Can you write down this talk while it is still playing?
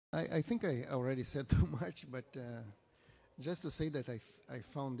I think I already said too much, but just to say that I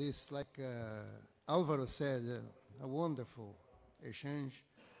found this, like Alvaro said, a wonderful exchange.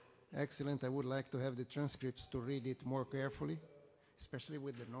 Excellent. I would like to have the transcripts to read it more carefully, especially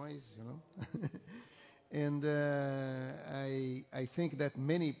with the noise, you know. And I think that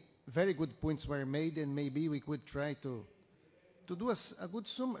many very good points were made, and maybe we could try to do a good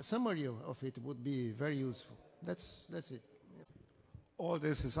summary of it. Would be very useful. That's it. All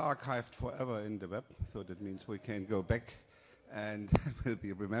this is archived forever in the web, so that means we can go back and will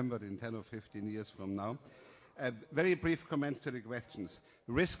be remembered in 10 or 15 years from now. Very brief comments to the questions.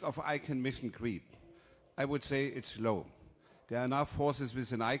 Risk of ICANN mission creep. I would say it's low. There are enough forces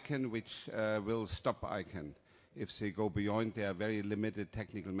within ICANN which will stop ICANN if they go beyond their very limited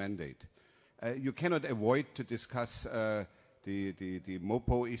technical mandate. You cannot avoid to discuss the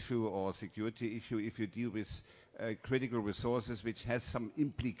MOPO issue or security issue if you deal with critical resources which has some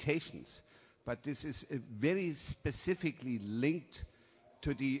implications. But this is very specifically linked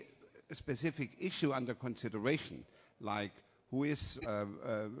to the specific issue under consideration, like who is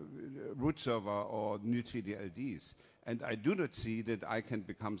root server or new TDLDs. And I do not see that ICANN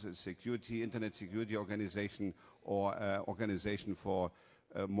becomes a internet security organization or organization for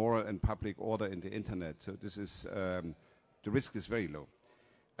moral and public order in the internet. So this is, the risk is very low.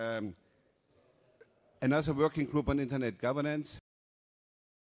 Another working group on internet governance.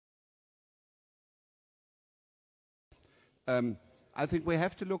 I think we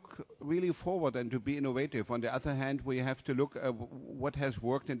have to look really forward and to be innovative. On the other hand, we have to look at what has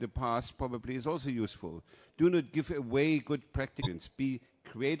worked in the past probably is also useful. Do not give away good practices. Be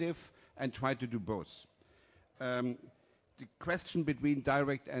creative and try to do both. The question between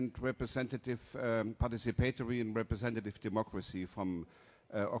direct and representative, participatory and representative democracy from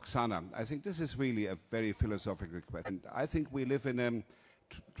Oksana. I think this is really a very philosophical question. I think we live in a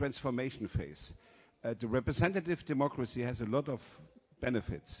transformation phase. The representative democracy has a lot of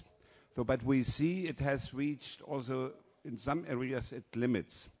benefits. So, but we see it has reached also in some areas its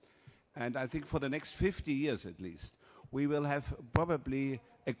limits. And I think for the next 50 years at least, we will have probably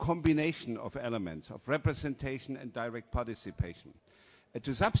a combination of elements of representation and direct participation.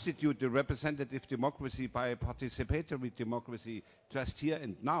 To substitute the representative democracy by a participatory democracy just here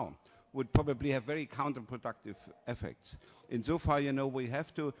and now would probably have very counterproductive effects. Insofar, you know, we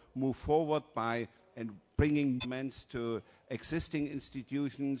have to move forward by bringing amendments to existing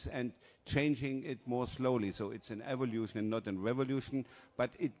institutions and changing it more slowly. So it's an evolution and not a revolution, but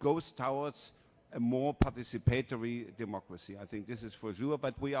it goes towards a more participatory democracy. I think this is for sure,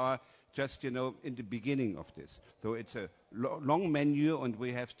 but we are just, you know, in the beginning of this. So it's a long menu and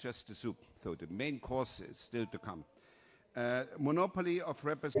we have just the soup. So the main course is still to come. Monopoly of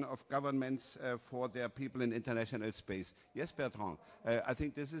representation of governments for their people in international space. Yes, Bertrand, I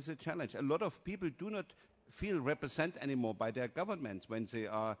think this is a challenge. A lot of people do not feel represented anymore by their governments when they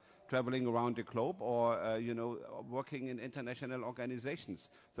are traveling around the globe or, you know, working in international organizations.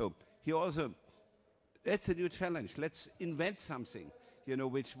 So here also, that's a new challenge. Let's invent something, you know,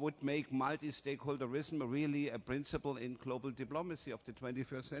 which would make multi-stakeholderism really a principle in global diplomacy of the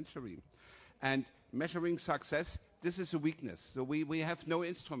 21st century. And measuring success, this is a weakness. So we have no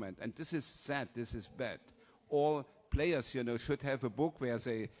instrument, and this is sad, this is bad. All players, you know, should have a book where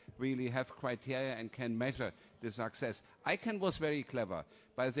they really have criteria and can measure the success. ICANN was very clever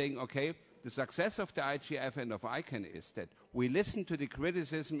by saying, okay, the success of the IGF and of ICANN is that we listen to the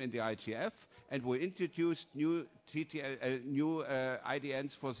criticism in the IGF and we introduced new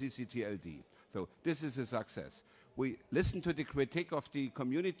IDNs for CCTLD. So this is a success. We listened to the critique of the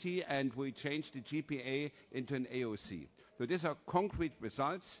community and we changed the GPA into an AOC. So these are concrete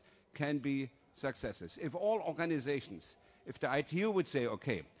results, can be successes. If all organizations, if the ITU would say,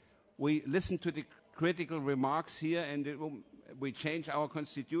 okay, we listen to the critical remarks here and we change our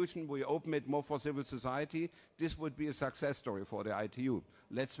constitution, we open it more for civil society, this would be a success story for the ITU.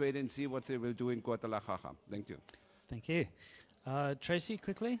 Let's wait and see what they will do in Guadalajara. Thank you. Thank you. Tracy,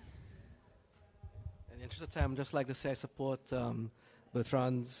 quickly. In the interest of time, I'd just like to say I support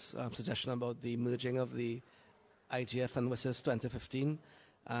Bertrand's suggestion about the merging of the IGF and WSIS 2015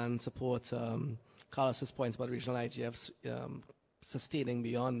 and support Carlos's points about regional IGFs sustaining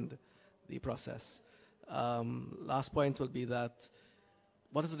beyond the process. Last point will be that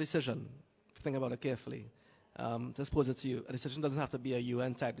what is the decision? Think about it carefully. Just pose it to you. A decision doesn't have to be a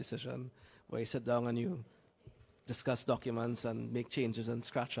UN type decision where you sit down and you discuss documents and make changes and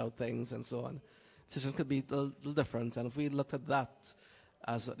scratch out things and so on. Decision could be a little different, and if we looked at that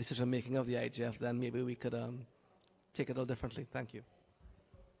as a decision making of the IGF, then maybe we could take it a little differently. Thank you.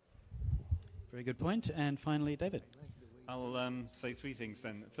 Very good point. And finally, David. I'll say three things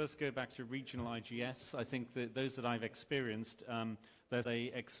then. First, go back to regional IGFs. I think that those that I've experienced, that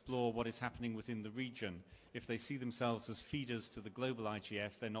they explore what is happening within the region. If they see themselves as feeders to the global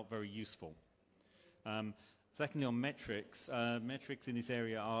IGF, they're not very useful. Secondly, on metrics, metrics in this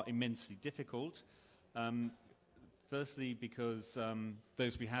area are immensely difficult. Firstly, because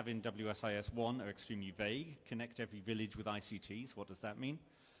those we have in WSIS 1 are extremely vague. Connect every village with ICTs. What does that mean?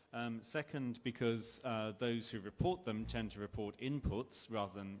 Second, because those who report them tend to report inputs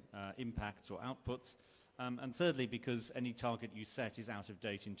rather than impacts or outputs. And thirdly, because any target you set is out of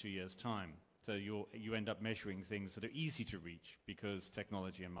date in 2 years' time. So you end up measuring things that are easy to reach because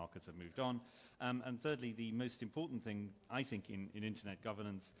technology and markets have moved on. And thirdly, the most important thing, I think, in Internet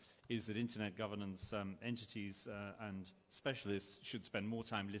governance is that Internet governance entities and specialists should spend more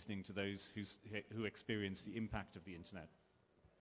time listening to those who experience the impact of the Internet.